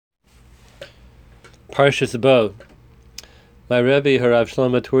Parshas Bo. My Rebbe, Harav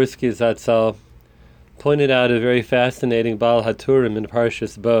Shlomo Tursky Zatzal, pointed out a very fascinating Baal HaTurim in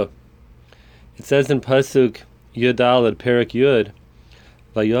Parshas Bo. It says in Pasuk Yudalad, Perak Yud,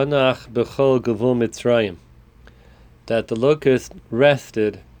 Vayonach b'chol gevul Mitzrayim, that the locust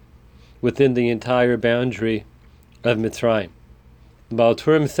rested within the entire boundary of Mitzrayim. Baal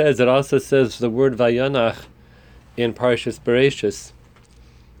HaTurim says, it also says the word Vayonach in Parshas Bereshis,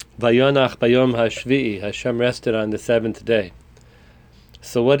 Vayonach bayom hashvi'i, Hashem rested on the seventh day.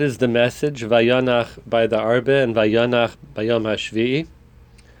 So what is the message? Vayonach by the Arba and Vayonach bayom hashvi'i.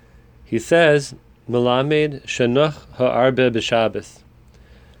 He says, Melamed shenuch ha'arba b'Shabbos.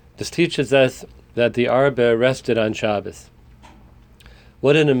 This teaches us that the Arba rested on Shabbos.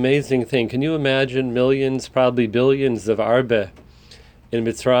 What an amazing thing. Can you imagine millions, probably billions of Arba in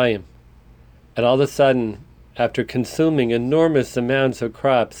Mitzrayim? And all of a sudden, after consuming enormous amounts of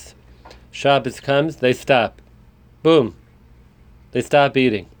crops, Shabbos comes, they stop. Boom. They stop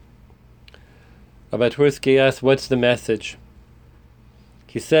eating. Rabbi Tursky asked, what's the message?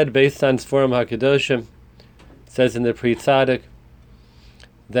 He said, based on Sforim HaKadoshim, says in the Pri Tzaddik,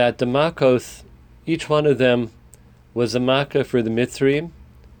 that the Makos, each one of them was a Makkah for the Mitzrayim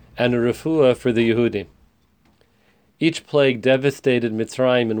and a Refuah for the Yehudim. Each plague devastated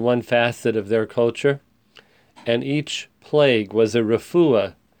Mitzrayim in one facet of their culture, and each plague was a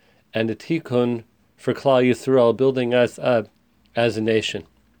refuah and a tikkun for Klal Yisrael, building us up as a nation.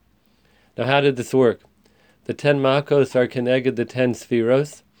 Now, how did this work? The 10 makos are connected the 10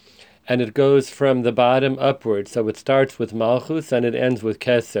 spheros, and it goes from the bottom upward. So it starts with Malchus and it ends with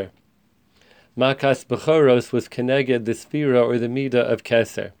Keser. Makas Bechoros was connected the sphera or the midah of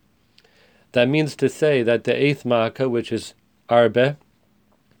Keser. That means to say that the 8th Makkah, which is Arba,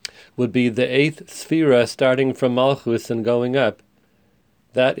 would be the 8th sphera starting from Malchus and going up.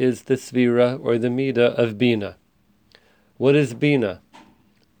 That is the sphera or the midah of Bina. What is Bina?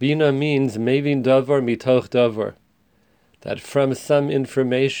 Bina means mevin davar mitoch davar, that from some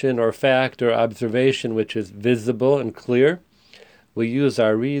information or fact or observation which is visible and clear, we use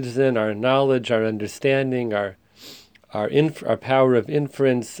our reason, our knowledge, our understanding, our power of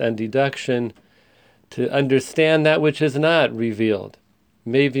inference and deduction to understand that which is not revealed.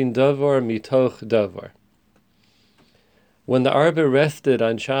 Mevin davar mitoch davar. When the Arba rested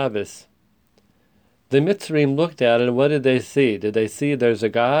on Shabbos, the Mitzrayim looked at it, and what did they see? Did they see there's a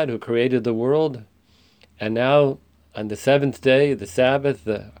God who created the world, and now on the 7th day, the Sabbath,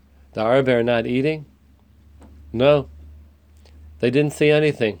 the Arba are not eating? No. They didn't see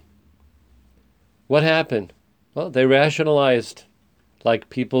anything. What happened? Well, they rationalized, like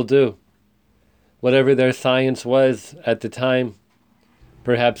people do. Whatever their science was at the time,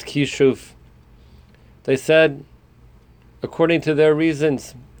 perhaps Kishuf, they said, according to their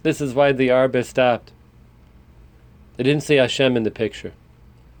reasons, this is why the Arba stopped. They didn't see Hashem in the picture.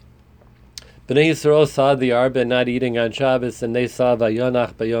 Bnei Yisrael saw the Arba not eating on Shabbos, and they saw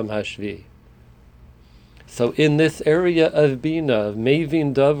Vayonach bayom hashvi. So in this area of Bina, of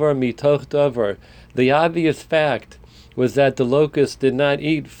Mevin davar mitoch davar, the obvious fact was that the locust did not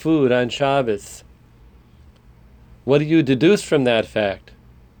eat food on Shabbos. What do you deduce from that fact?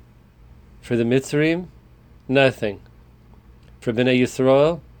 For the Mitzrayim, nothing. For Bnei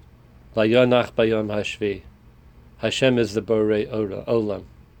Yisrael, Vayonach bayom hashvi. Hashem is the Borei Olam.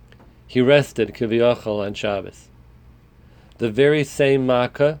 He rested kiviyachol on Shabbos. The very same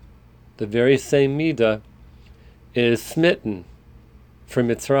Makkah, the very same midah, is smitten for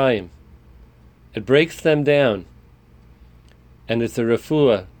Mitzrayim. It breaks them down, and it's a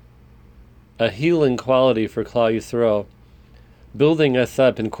refuah, a healing quality for Klal Yisrael, building us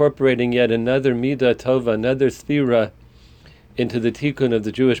up, incorporating yet another midah tova, another sphera, into the tikkun of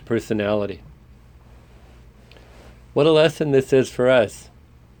the Jewish personality. What a lesson this is for us.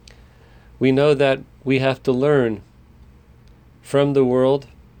 We know that we have to learn from the world,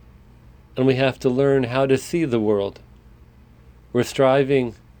 and we have to learn how to see the world. We're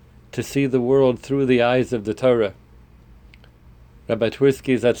striving to see the world through the eyes of the Torah. Rabbi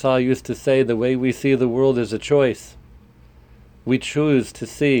Tursky Zatzal used to say the way we see the world is a choice. We choose to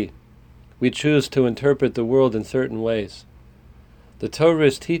see. We choose to interpret the world in certain ways. The Torah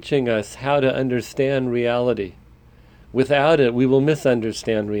is teaching us how to understand reality. Without it, we will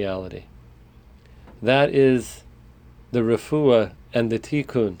misunderstand reality. That is the refuah and the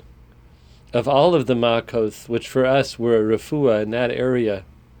tikkun of all of the makos, which for us were a refuah in that area,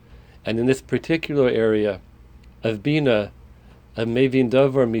 and in this particular area of Bina, of Mevin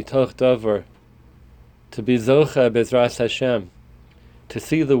davar mitoch davar, to be zocha bezras Hashem, to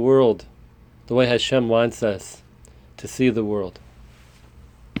see the world the way Hashem wants us to see the world.